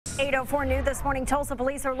8:04 new this morning. Tulsa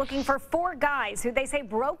police are looking for 4 guys who they say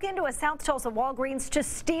broke into a South Tulsa Walgreens to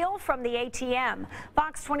steal from the ATM.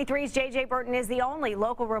 Fox 23's JJ Burton is the only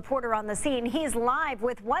local reporter on the scene. He's live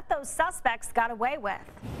with what those suspects got away with.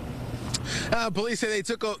 Police say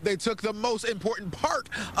they took the most important part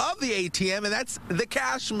of the ATM, and that's the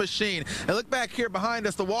cash machine. And look back here behind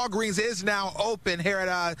us. The Walgreens is now open here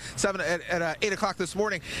at 8 o'clock this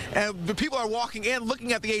morning, and the people are walking in,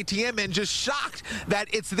 looking at the ATM, and just shocked that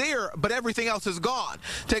it's there, but everything else is gone.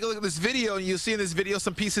 Take a look at this video, and you'll see in this video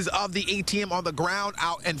some pieces of the ATM on the ground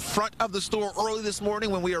out in front of the store early this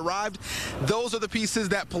morning when we arrived. Those are the pieces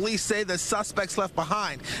that police say the suspects left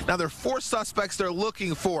behind. Now, there are 4 suspects they're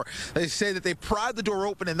looking for. They say that they pried the door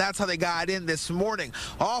open, and that's how they got in this morning.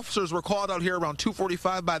 Officers were called out here around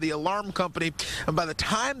 2:45 by the alarm company, and by the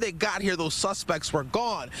time they got here, those suspects were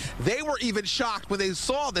gone. They were even shocked when they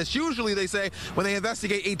saw this. Usually, they say when they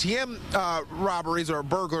investigate ATM robberies or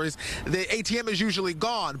burglaries, the ATM is usually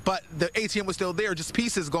gone, but the ATM was still there, just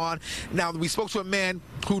pieces gone. Now, we spoke to a man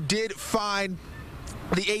who did find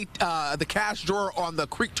the cash drawer on the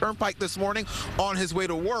Creek Turnpike this morning on his way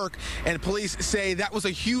to work, and police say that was a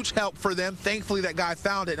huge help for them. Thankfully, that guy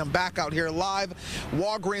found it, and I'm back out here live.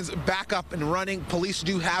 Walgreens back up and running. Police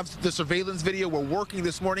do have the surveillance video. We're working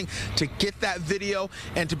this morning to get that video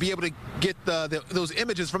and to be able to get those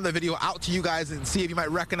images from the video out to you guys and see if you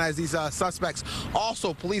might recognize these suspects.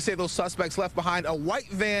 Also, police say those suspects left behind a white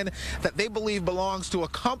van that they believe belongs to a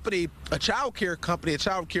company, a child care company, a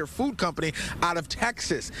child care food company out of Texas.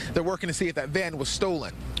 They're working to see if that van was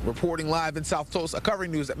stolen. Reporting live in South Tulsa,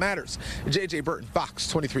 covering news that matters. JJ Burton, Fox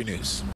 23 News.